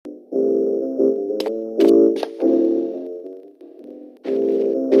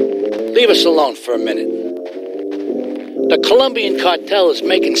leave us alone for a minute. The Colombian cartel is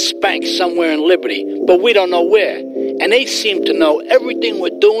making spank somewhere in Liberty, but we don't know where. And they seem to know everything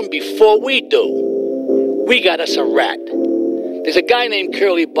we're doing before we do. We got us a rat. There's a guy named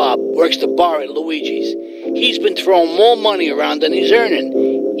Curly Bob, works the bar at Luigi's. He's been throwing more money around than he's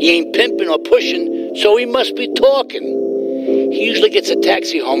earning. He ain't pimping or pushing, so he must be talking. He usually gets a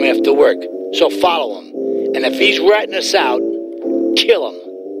taxi home after work, so follow him. And if he's ratting us out, kill him.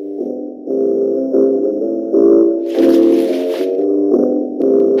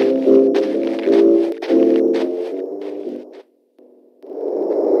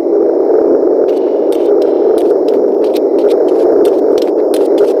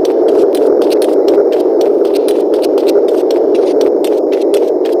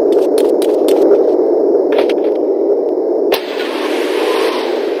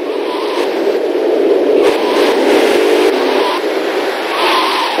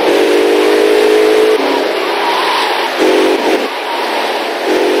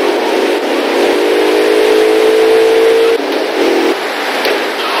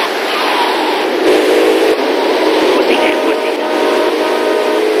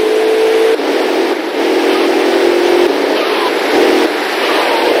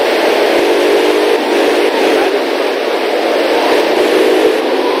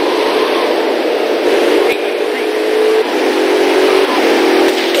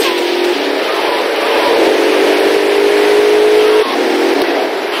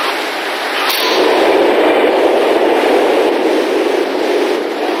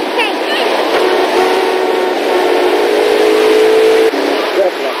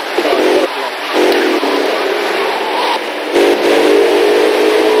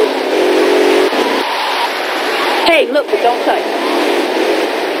 Hey, look, but don't touch.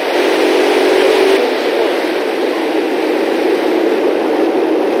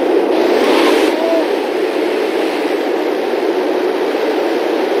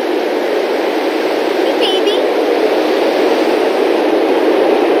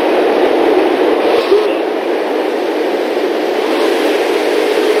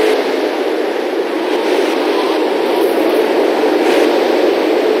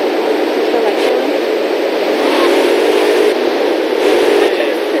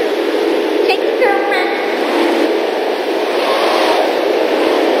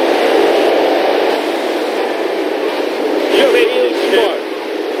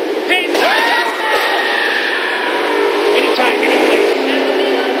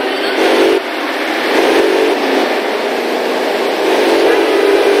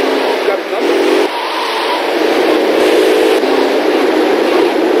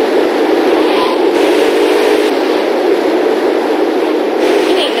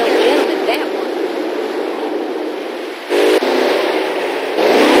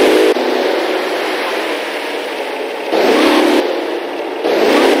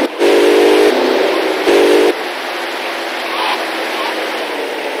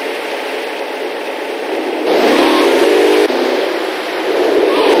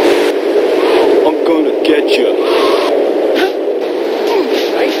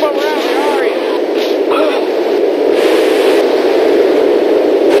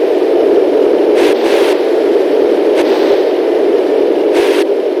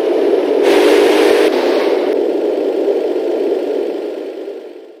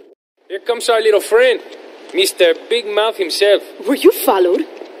 Comes our little friend, Mr. Big Mouth himself. Were you followed?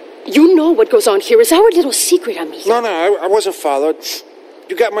 You know what goes on here is our little secret, amigo. No, I wasn't followed.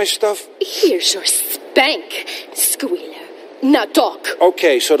 You got my stuff? Here's your spank, squealer. Now talk.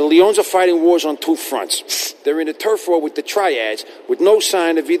 Okay, so the Leons are fighting wars on two fronts. They're in a turf war with the Triads, with no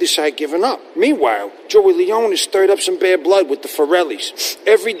sign of either side giving up. Meanwhile, Joey Leone has stirred up some bad blood with the Forellis.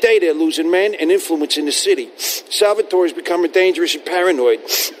 Every day they're losing men and influence in the city. Salvatore has become dangerous and paranoid.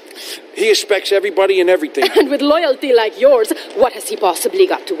 He expects everybody and everything. And with loyalty like yours, what has he possibly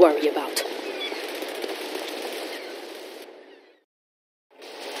got to worry about?